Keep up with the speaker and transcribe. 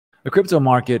The crypto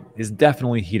market is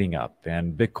definitely heating up,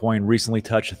 and Bitcoin recently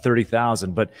touched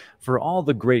 30,000. But for all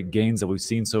the great gains that we've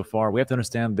seen so far, we have to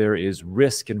understand there is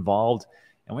risk involved,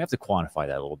 and we have to quantify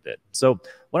that a little bit. So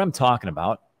what I'm talking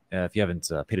about, if you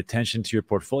haven't paid attention to your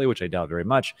portfolio, which I doubt very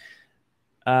much,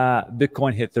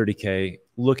 Bitcoin hit 30K,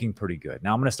 looking pretty good.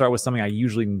 Now I'm going to start with something I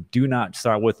usually do not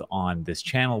start with on this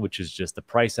channel, which is just the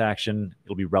price action.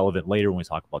 It'll be relevant later when we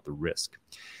talk about the risk.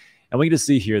 And we can just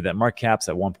see here that market cap's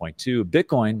at 1.2.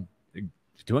 Bitcoin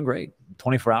doing great.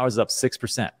 24 hours is up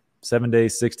 6%. 7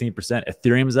 days, 16%.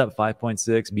 Ethereum is up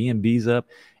 5.6. BNB's up.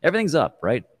 Everything's up,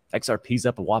 right? XRP's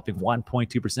up a whopping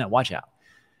 1.2%. Watch out.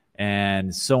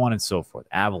 And so on and so forth.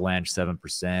 Avalanche 7%.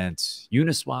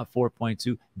 Uniswap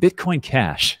 4.2. Bitcoin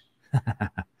Cash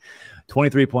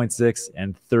 23.6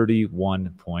 and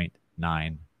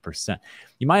 31.9%.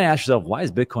 You might ask yourself, why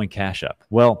is Bitcoin Cash up?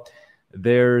 Well,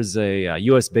 there's a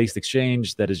US-based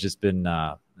exchange that has just been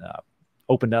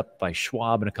opened up by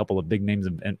Schwab and a couple of big names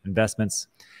of investments.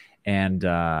 And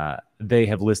they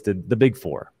have listed the big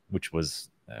four, which was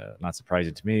not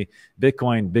surprising to me: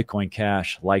 Bitcoin, Bitcoin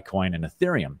Cash, Litecoin, and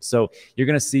Ethereum. So you're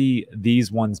going to see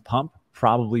these ones pump,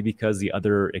 probably because the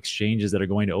other exchanges that are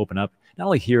going to open up, not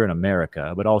only here in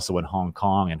America, but also in Hong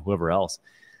Kong and whoever else,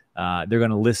 they're going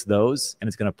to list those, and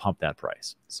it's going to pump that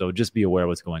price. So just be aware of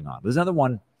what's going on. There's another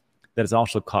one that has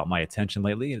also caught my attention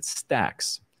lately. It's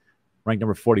Stacks, ranked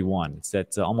number 41. It's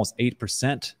at almost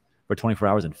 8% for 24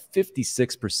 hours and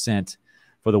 56%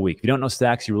 for the week. If you don't know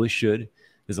Stacks, you really should.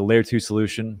 There's a layer 2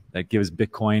 solution that gives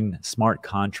Bitcoin smart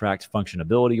contract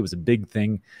functionality. It was a big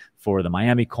thing for the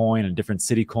Miami coin and different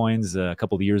city coins a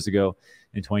couple of years ago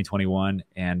in 2021.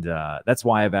 And that's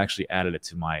why I've actually added it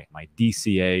to my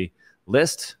DCA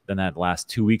list in that last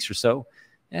 2 weeks or so,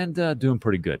 and doing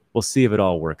pretty good. We'll see if it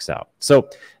all works out. So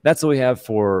that's what we have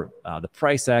for the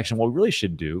price action. What we really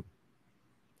should do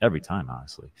every time,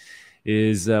 honestly,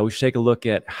 is we should take a look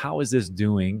at how is this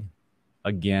doing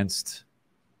against,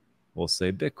 we'll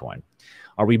say, Bitcoin.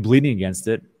 Are we bleeding against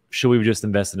it? Should we just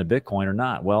invest in a Bitcoin or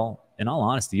not? Well, in all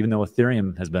honesty, even though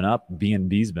Ethereum has been up,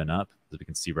 BNB's been up, as we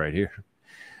can see right here,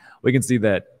 we can see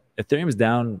that Ethereum is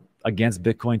down against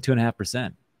Bitcoin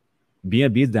 2.5%.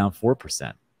 BNB is down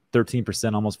 4%,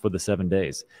 13% almost for the 7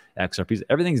 days. XRPs,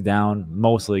 everything's down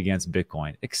mostly against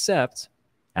Bitcoin, except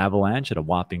Avalanche at a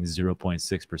whopping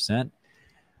 0.6%.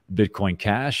 Bitcoin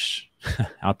Cash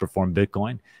outperformed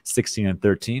Bitcoin 16 and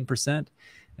 13%. And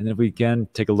then if we can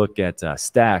take a look at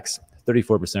Stacks,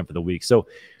 34% for the week. So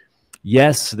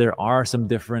yes, there are some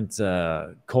different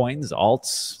coins,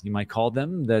 alts, you might call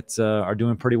them, that are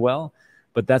doing pretty well.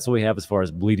 But that's what we have as far as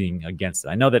bleeding against it.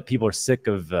 I know that people are sick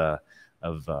of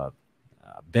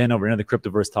Ben over into the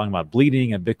Cryptoverse talking about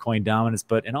bleeding and Bitcoin dominance.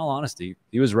 But in all honesty,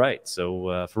 he was right.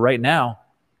 So for right now,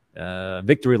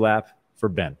 victory lap for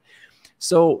Ben.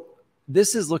 So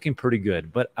this is looking pretty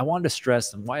good. But I wanted to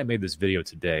stress, and why I made this video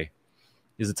today,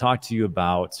 is to talk to you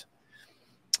about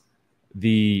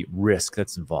the risk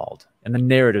that's involved and the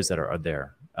narratives that are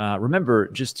there. Remember,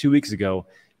 just 2 weeks ago,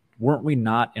 weren't we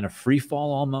not in a free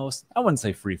fall almost? I wouldn't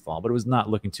say free fall, but it was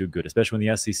not looking too good, especially when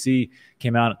the SEC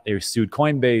came out. They sued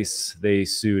Coinbase, they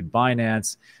sued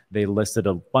Binance, they listed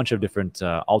a bunch of different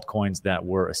altcoins that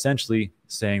were essentially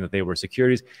saying that they were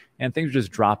securities, and things were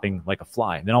just dropping like a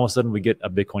fly. And then all of a sudden we get a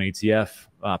Bitcoin ETF,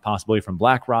 possibility from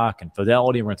BlackRock and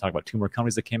Fidelity. We're going to talk about 2 more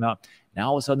companies that came out. Now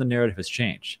all of a sudden the narrative has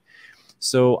changed.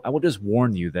 So I will just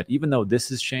warn you that even though this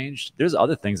has changed, there's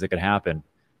other things that could happen.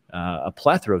 A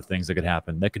plethora of things that could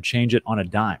happen that could change it on a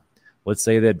dime. Let's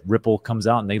say that Ripple comes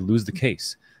out and they lose the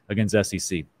case against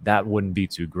SEC. That wouldn't be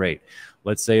too great.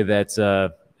 Let's say that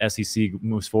SEC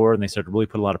moves forward and they start to really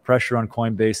put a lot of pressure on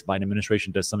Coinbase. Biden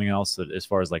administration does something else as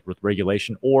far as like with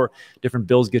regulation, or different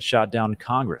bills get shot down in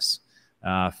Congress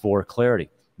for clarity.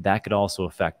 That could also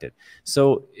affect it.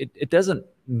 So it doesn't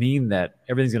mean that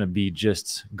everything's going to be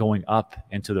just going up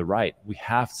and to the right. We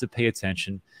have to pay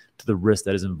attention to the risk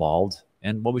that is involved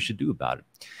and what we should do about it.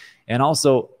 And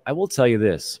also, I will tell you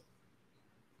this.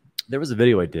 There was a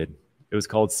video I did. It was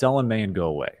called Sell in May and Go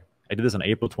Away. I did this on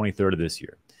April 23rd of this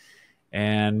year.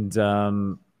 And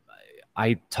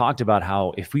I talked about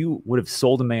how if we would have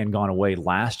sold in May and gone away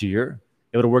last year,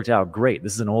 it would have worked out great.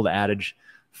 This is an old adage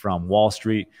from Wall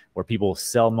Street where people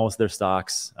sell most of their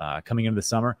stocks coming into the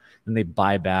summer, then they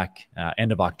buy back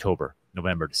end of October,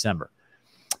 November, December.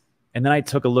 And then I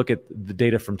took a look at the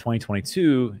data from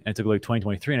 2022 and I took a look at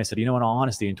 2023, and I said, you know, in all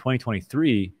honesty, in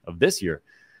 2023 of this year,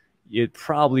 it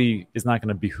probably is not going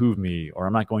to behoove me, or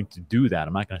I'm not going to do that.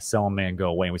 I'm not going to sell them and go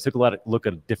away. And we took a look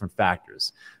at different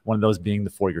factors. One of those being the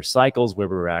 4-year cycles, where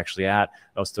we were actually at.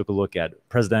 We also took a look at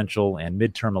presidential and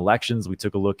midterm elections. We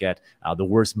took a look at the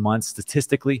worst months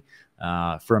statistically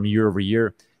from year over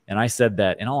year. And I said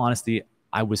that, in all honesty,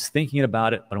 I was thinking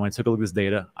about it, but when I took a look at this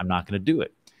data, I'm not going to do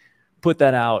it. Put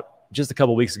that out just a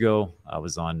couple of weeks ago. I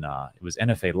was on, it was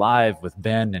NFA Live with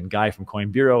Ben and Guy from Coin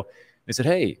Bureau. They said,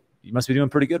 hey, you must be doing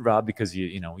pretty good, Rob, because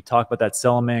you know, we talk about that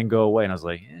sell them and go away. And I was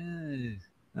like,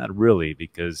 not really,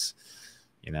 because,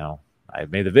 you know, I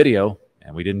made the video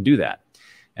and we didn't do that.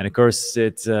 And of course,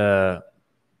 it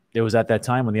was at that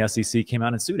time when the SEC came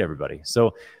out and sued everybody.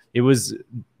 So it was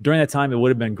during that time, it would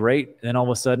have been great. And then all of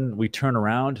a sudden we turn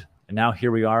around and now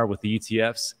here we are with the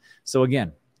ETFs. So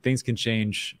again, things can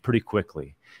change pretty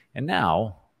quickly. And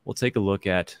now we'll take a look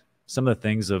at some of the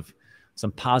things of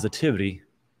some positivity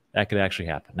that could actually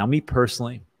happen. Now, me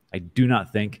personally, I do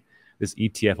not think this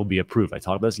ETF will be approved. I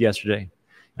talked about this yesterday,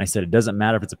 and I said it doesn't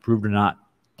matter if it's approved or not.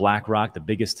 BlackRock, the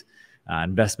biggest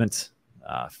investment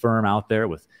firm out there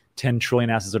with 10 trillion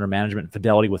assets under management, and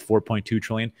Fidelity with 4.2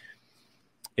 trillion.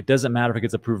 It doesn't matter if it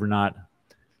gets approved or not.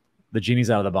 The genie's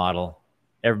out of the bottle.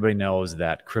 Everybody knows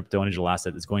that crypto and digital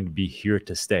asset is going to be here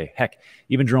to stay. Heck,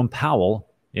 even Jerome Powell,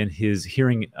 in his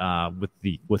hearing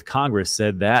with Congress,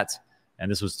 said that, and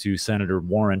this was to Senator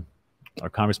Warren, or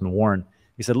Congressman Warren,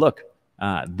 he said, look,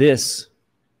 this,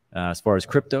 as far as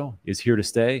crypto, is here to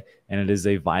stay, and it is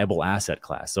a viable asset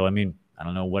class. So, I mean, I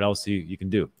don't know what else you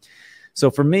can do. So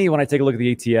for me, when I take a look at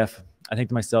the ETF, I think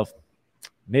to myself,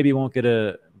 maybe it won't get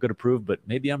approved, but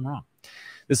maybe I'm wrong.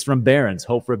 This is from Barron's.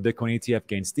 Hope for a Bitcoin ETF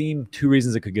gains steam. 2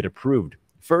 reasons it could get approved.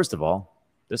 First of all,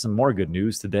 there's some more good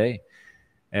news today.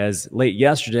 As late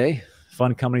yesterday,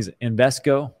 fund companies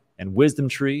Invesco and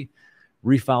WisdomTree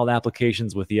refiled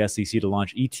applications with the SEC to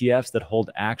launch ETFs that hold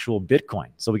actual Bitcoin.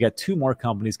 So we got 2 more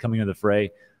companies coming into the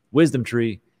fray,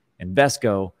 WisdomTree,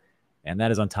 Invesco, and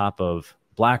that is on top of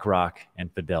BlackRock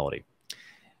and Fidelity.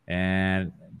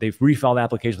 And they've refiled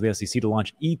applications with the SEC to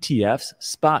launch ETFs,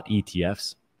 spot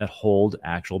ETFs, that hold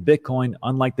actual Bitcoin,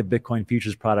 unlike the Bitcoin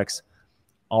futures products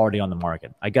already on the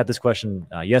market. I got this question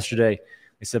yesterday.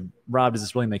 They said, Rob, does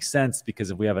this really make sense?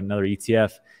 Because if we have another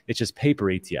ETF, it's just paper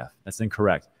ETF. That's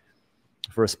incorrect.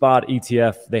 For a spot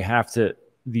ETF, they have to,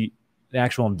 the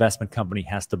actual investment company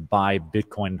has to buy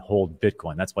Bitcoin and hold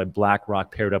Bitcoin. That's why BlackRock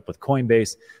paired up with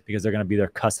Coinbase, because they're going to be their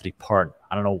custody partner.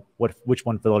 I don't know which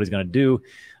one Fidelity is going to do.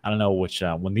 I don't know which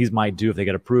one these might do if they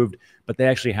get approved, but they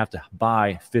actually have to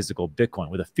buy physical Bitcoin.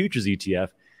 With a futures ETF,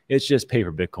 it's just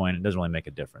paper Bitcoin. It doesn't really make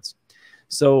a difference.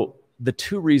 So the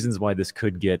 2 reasons why this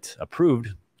could get approved,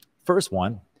 first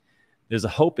one, there's a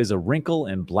hope is a wrinkle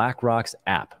in BlackRock's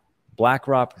app.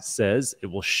 BlackRock says it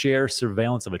will share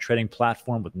surveillance of a trading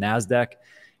platform with NASDAQ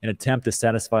in an attempt to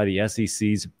satisfy the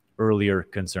SEC's earlier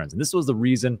concerns. And this was the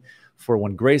reason for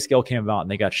when Grayscale came out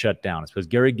and they got shut down. It's because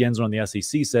Gary Gensler on the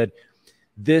SEC said,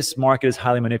 this market is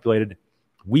highly manipulated.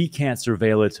 We can't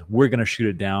surveil it. We're going to shoot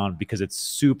it down because it's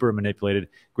super manipulated.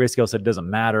 Grayscale said, it doesn't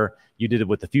matter. You did it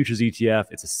with the futures ETF.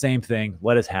 It's the same thing.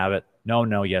 Let us have it. No,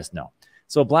 no, yes, no.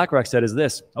 So what BlackRock said is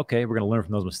this, okay, we're going to learn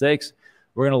from those mistakes.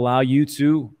 We're going to allow you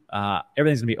to,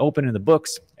 everything's going to be open in the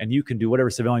books, and you can do whatever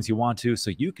surveillance you want to, so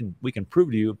we can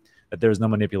prove to you that there's no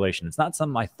manipulation. It's not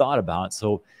something I thought about,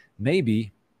 so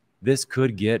maybe this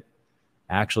could get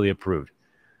actually approved.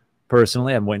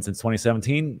 Personally, I've been waiting since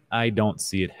 2017. I don't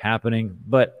see it happening,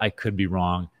 but I could be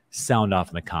wrong. Sound off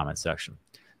in the comment section.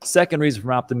 Second reason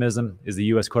for optimism is the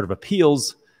U.S. Court of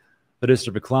Appeals, the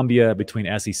District of Columbia, between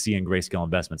SEC and Grayscale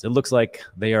Investments. It looks like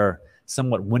they are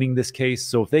somewhat winning this case.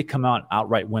 So if they come out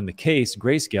outright win the case,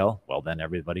 Grayscale, well, then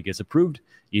everybody gets approved.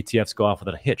 ETFs go off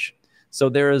without a hitch. So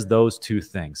there is those 2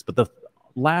 things. But the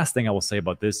last thing I will say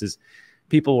about this is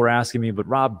people were asking me, but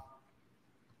Rob,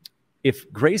 if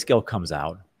Grayscale comes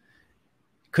out,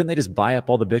 couldn't they just buy up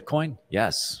all the Bitcoin?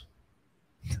 Yes.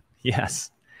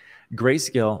 Yes.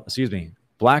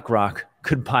 BlackRock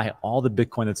could buy all the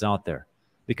Bitcoin that's out there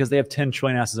because they have 10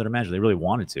 trillion assets under management. They really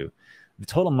wanted to. The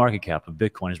total market cap of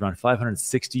Bitcoin is around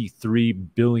 $563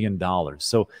 billion.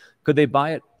 So could they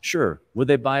buy it? Sure. Would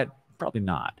they buy it? Probably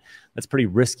not. That's pretty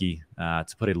risky to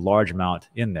put a large amount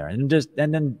in there. And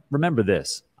then remember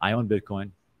this. I own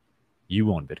Bitcoin.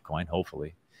 You own Bitcoin,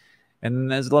 hopefully.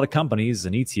 And there's a lot of companies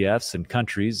and ETFs and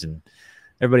countries and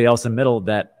everybody else in the middle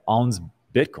that owns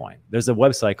Bitcoin. There's a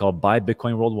website called Buy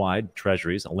Bitcoin Worldwide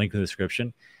Treasuries, a link in the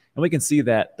description. And we can see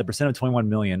that the percent of 21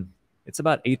 million, it's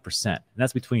about 8%. And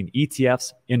that's between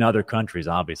ETFs in other countries,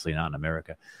 obviously not in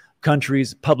America,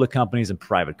 countries, public companies, and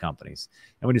private companies.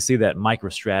 And when you see that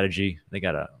MicroStrategy, they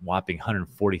got a whopping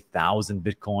 140,000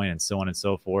 Bitcoin and so on and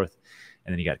so forth.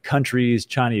 And then you got countries,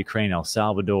 China, Ukraine, El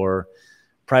Salvador,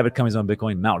 private companies on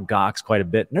Bitcoin, Mt. Gox quite a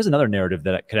bit. And there's another narrative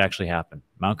that could actually happen.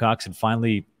 Mt. Gox could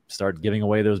finally start giving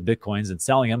away those Bitcoins and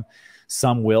selling them.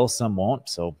 Some will, some won't.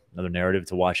 So another narrative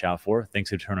to watch out for. Things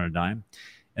could turn on a dime.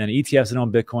 And ETFs that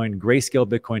own Bitcoin, Grayscale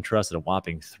Bitcoin Trust at a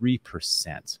whopping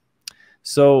 3%.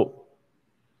 So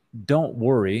don't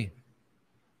worry.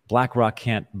 BlackRock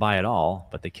can't buy it all,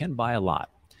 but they can buy a lot.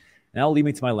 And that'll lead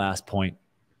me to my last point,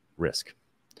 risk.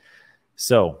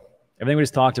 So everything we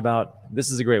just talked about,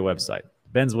 this is a great website.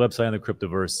 Ben's website on the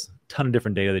Cryptoverse, ton of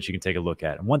different data that you can take a look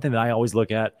at. And one thing that I always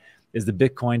look at is the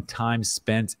Bitcoin time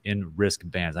spent in risk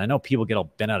bands. I know people get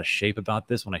all bent out of shape about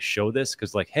this when I show this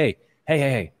because like, hey,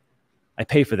 I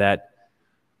pay for that.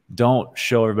 Don't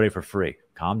show everybody for free.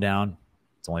 Calm down.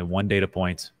 It's only one data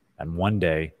point and one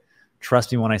day.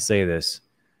 Trust me when I say this.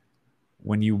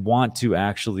 When you want to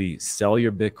actually sell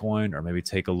your Bitcoin or maybe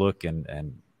take a look and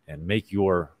make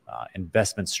your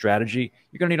investment strategy,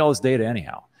 you're going to need all this data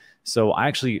anyhow. So I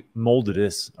actually molded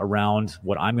this around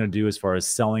what I'm going to do as far as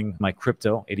selling my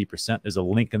crypto, 80%. There's a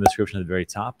link in the description at the very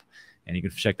top, and you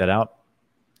can check that out.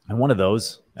 And one of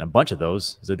those, and a bunch of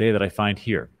those, is the data that I find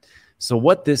here. So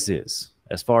what this is,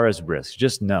 as far as risk,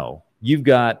 just know you've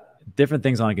got different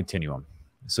things on a continuum.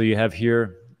 So you have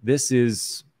here, this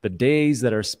is the days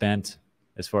that are spent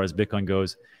as far as Bitcoin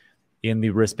goes in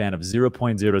the risk band of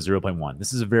 0.0 to 0.1.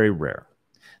 This is very rare.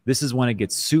 This is when it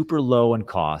gets super low in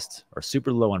cost or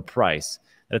super low in price,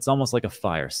 that it's almost like a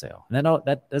fire sale. And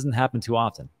that doesn't happen too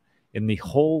often. In the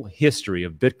whole history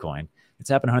of Bitcoin, it's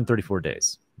happened 134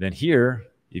 days. Then here,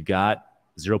 you've got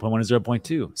 0.1 to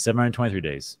 0.2, 723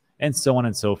 days, and so on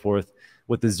and so forth,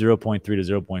 with the 0.3 to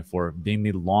 0.4 being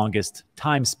the longest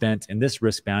time spent in this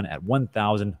risk band at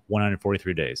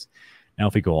 1,143 days. Now,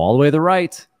 if we go all the way to the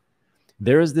right,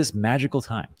 there is this magical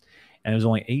time, and there's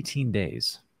only 18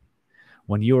 days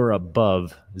when you are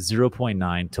above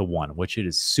 0.9 to 1, which it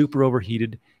is super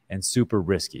overheated and super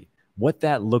risky. What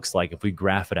that looks like if we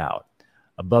graph it out,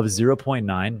 above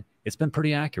 0.9, it's been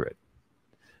pretty accurate.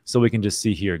 So we can just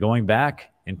see here, going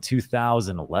back in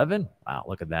 2011, wow,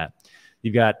 look at that.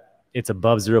 You've got, it's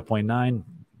above 0.9,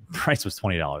 price was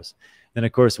 $20. Then,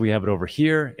 of course, we have it over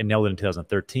here. It nailed it in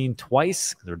 2013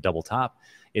 twice, they're double top.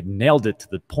 It nailed it to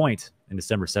the point in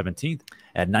December 17th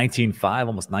at 19.5,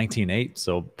 almost 19.8,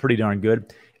 so pretty darn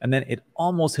good. And then it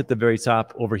almost hit the very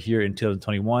top over here in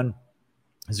 2021,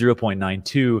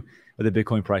 0.92 with a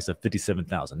Bitcoin price of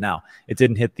 57,000. Now, it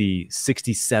didn't hit the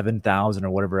 67,000 or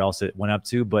whatever else it went up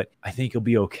to, but I think you'll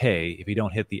be okay if you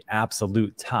don't hit the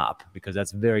absolute top because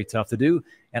that's very tough to do.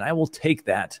 And I will take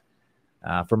that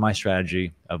for my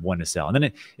strategy of when to sell. And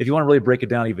then if you want to really break it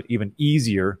down even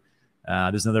easier,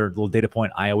 there's another little data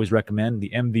point I always recommend,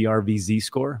 the MVRVZ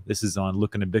score. This is on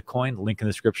Looking at Bitcoin, link in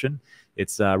the description.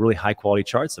 It's really high quality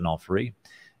charts and all free.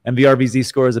 MVRVZ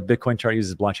score is a Bitcoin chart,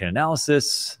 uses blockchain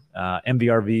analysis.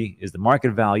 MVRV is the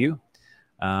market value,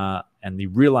 and the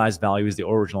realized value is the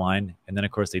origin line. And then,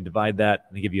 of course, they divide that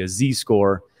and they give you a Z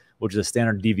score, which is a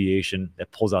standard deviation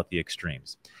that pulls out the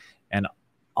extremes. And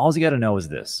all you got to know is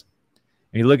this.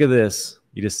 When you look at this,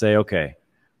 you just say, okay,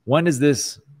 when is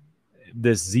this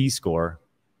Z score,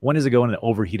 when does it go into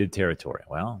overheated territory?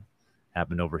 Well,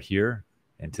 happened over here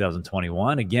in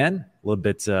 2021. Again, a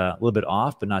little bit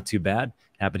off, but not too bad.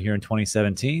 Happened here in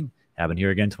 2017. Happened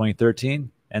here again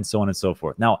 2013, and so on and so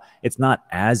forth. Now, it's not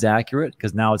as accurate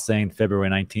because now it's saying February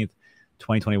 19th,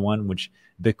 2021, which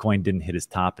Bitcoin didn't hit its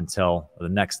top until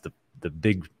the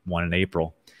big one in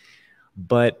April.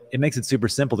 But it makes it super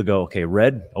simple to go, okay,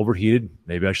 red, overheated,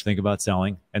 maybe I should think about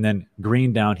selling. And then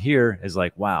green down here is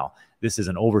like, wow, this is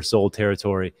an oversold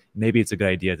territory. Maybe it's a good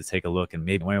idea to take a look and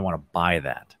maybe we want to buy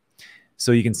that.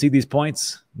 So you can see these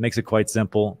points, makes it quite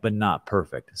simple, but not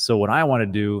perfect. So what I want to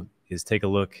do is take a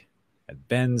look at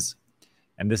Ben's,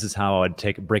 and this is how I'd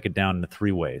break it down into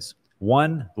 3 ways.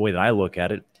 1, the way that I look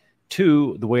at it.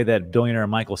 2, the way that billionaire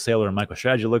Michael Saylor and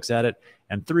MicroStrategy looks at it.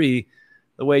 And 3,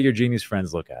 the way your genius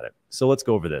friends look at it. So let's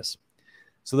go over this.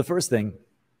 So the first thing,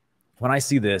 when I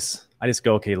see this, I just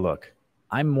go, okay, look,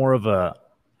 I'm more of a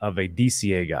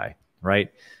DCA guy,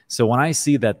 right? So when I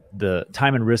see that the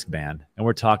time and risk band, and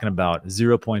we're talking about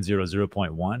 0.0,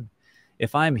 0.1,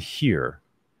 if I'm here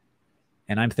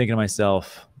and I'm thinking to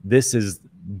myself, this is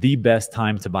the best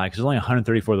time to buy because there's only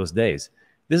 134 of those days.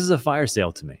 This is a fire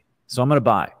sale to me. So I'm going to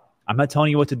buy. I'm not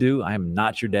telling you what to do. I am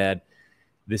not your dad.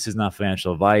 This is not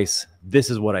financial advice. This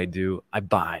is what I do. I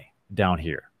buy down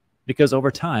here because over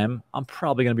time, I'm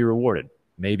probably going to be rewarded.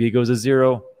 Maybe it goes to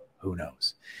 0. Who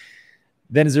knows?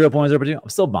 Then 0.02, I'm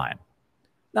still buying.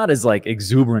 Not as like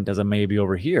exuberant as a maybe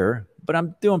over here, but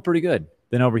I'm doing pretty good.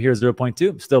 Then over here,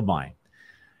 0.2, still buying.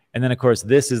 And then, of course,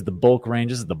 this is the bulk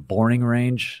range. This is the boring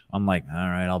range. I'm like, all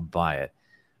right, I'll buy it.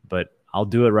 But I'll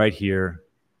do it right here.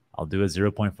 I'll do it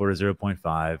 0.4 to 0.5,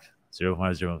 0.5 to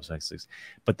 0.66.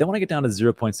 But then when I get down to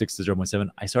 0.6 to 0.7,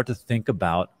 I start to think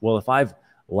about, well, if I've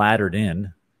laddered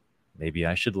in, maybe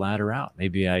I should ladder out.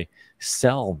 Maybe I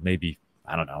sell maybe,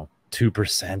 I don't know, 2%,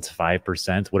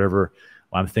 5%, whatever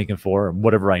I'm thinking for,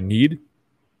 whatever I need.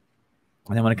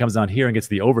 And then when it comes down here and gets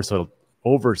the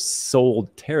oversold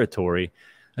territory,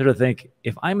 I sort of think,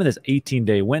 if I'm in this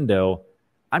 18-day window,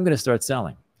 I'm going to start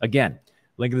selling. Again,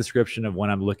 link in the description of when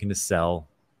I'm looking to sell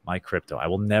my crypto. I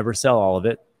will never sell all of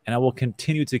it, and I will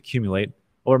continue to accumulate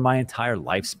over my entire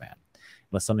lifespan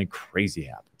unless something crazy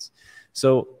happens.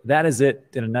 So that is it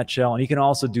in a nutshell. And you can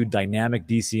also do dynamic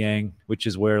DCAing, which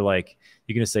is where like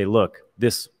you're going to say, look,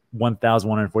 this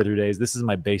 1,143 days, this is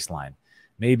my baseline.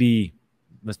 Maybe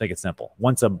let's make it simple.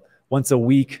 Once a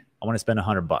week, I want to spend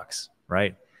 $100,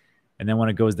 right? And then when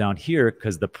it goes down here,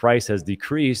 because the price has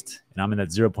decreased and I'm in that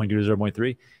 0.2 to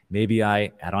 0.3, maybe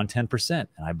I add on 10% and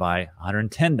I buy $110.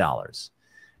 And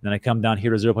then I come down here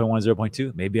to 0.1,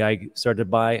 0.2. Maybe I start to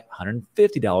buy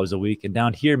 $150 a week. And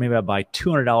down here, maybe I buy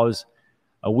 $200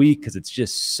 a week because it's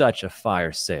just such a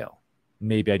fire sale.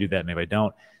 Maybe I do that, maybe I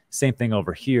don't. Same thing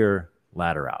over here,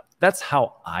 ladder out. That's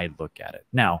how I look at it.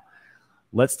 Now,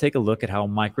 let's take a look at how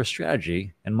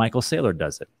MicroStrategy and Michael Saylor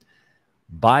does it.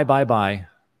 Buy, buy, buy.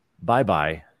 Buy,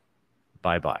 buy,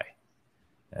 buy, buy,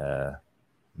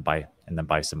 buy, and then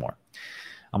buy some more.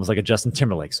 Almost like a Justin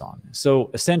Timberlake song.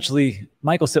 So essentially,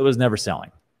 Michael Saylor was never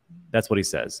selling. That's what he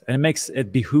says. And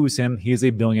it behooves him. He is a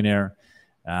billionaire.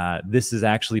 This is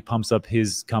actually pumps up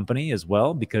his company as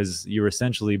well, because you're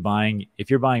essentially buying, if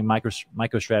you're buying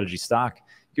MicroStrategy stock,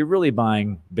 you're really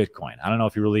buying Bitcoin. I don't know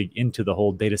if you're really into the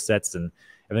whole data sets and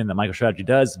everything that MicroStrategy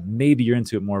does. Maybe you're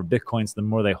into it more. Bitcoin, so the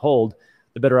more they hold,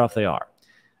 the better off they are.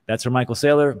 That's for Michael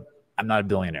Saylor. I'm not a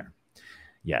billionaire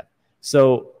yet.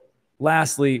 So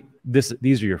lastly, these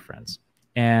are your friends.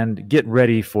 And get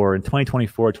ready for in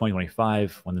 2024,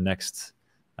 2025, when the next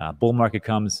bull market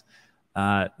comes.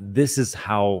 This is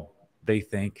how they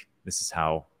think. This is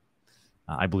how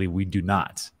I believe we do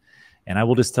not. And I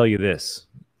will just tell you this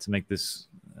to make this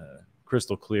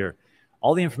crystal clear.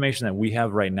 All the information that we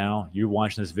have right now, you're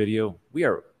watching this video, we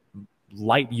are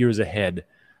light years ahead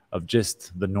of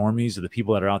just the normies or the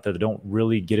people that are out there that don't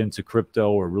really get into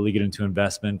crypto or really get into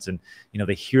investments. And, you know,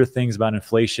 they hear things about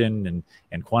inflation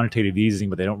and quantitative easing,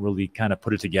 but they don't really kind of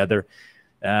put it together.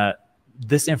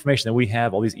 This information that we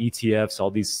have, all these ETFs,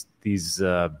 all these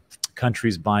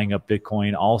countries buying up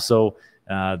Bitcoin, also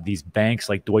these banks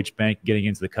like Deutsche Bank getting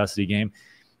into the custody game.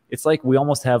 It's like we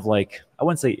almost have like, I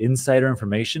wouldn't say insider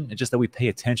information. It's just that we pay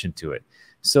attention to it.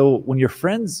 So when your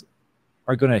friends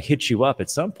are going to hit you up at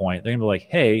some point, they're going to be like,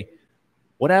 hey,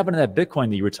 what happened to that Bitcoin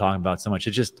that you were talking about so much?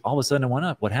 It just all of a sudden it went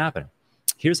up. What happened?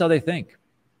 Here's how they think.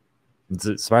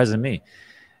 It's surprising me.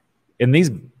 And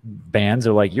these bands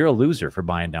are like, you're a loser for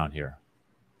buying down here.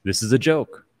 This is a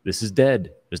joke. This is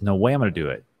dead. There's no way I'm going to do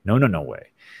it. No, no, no way.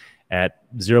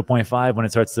 At 0.5, when it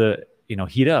starts to,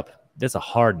 heat up, that's a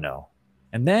hard no.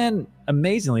 And then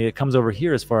amazingly, it comes over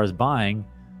here as far as buying,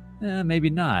 maybe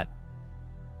not.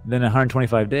 Then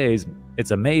 125 days,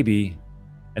 it's a maybe.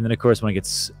 And then, of course, when it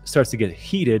starts to get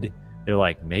heated, they're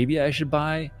like, maybe I should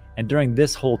buy. And during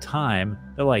this whole time,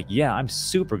 they're like, yeah, I'm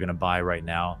super going to buy right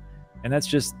now. And that's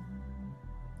just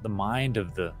the mind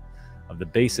of the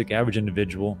basic average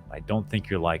individual. I don't think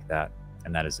you're like that.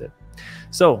 And that is it.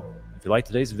 So if you like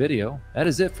today's video, that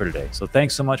is it for today. So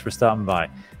thanks so much for stopping by.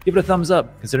 Give it a thumbs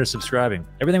up. Consider subscribing.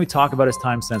 Everything we talk about is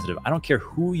time sensitive. I don't care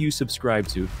who you subscribe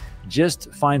to.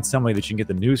 Just find somebody that you can get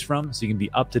the news from so you can be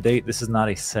up to date. This is not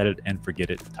a set it and forget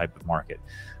it type of market.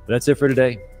 But that's it for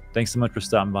today. Thanks so much for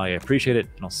stopping by. I appreciate it,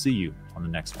 and I'll see you on the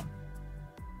next one.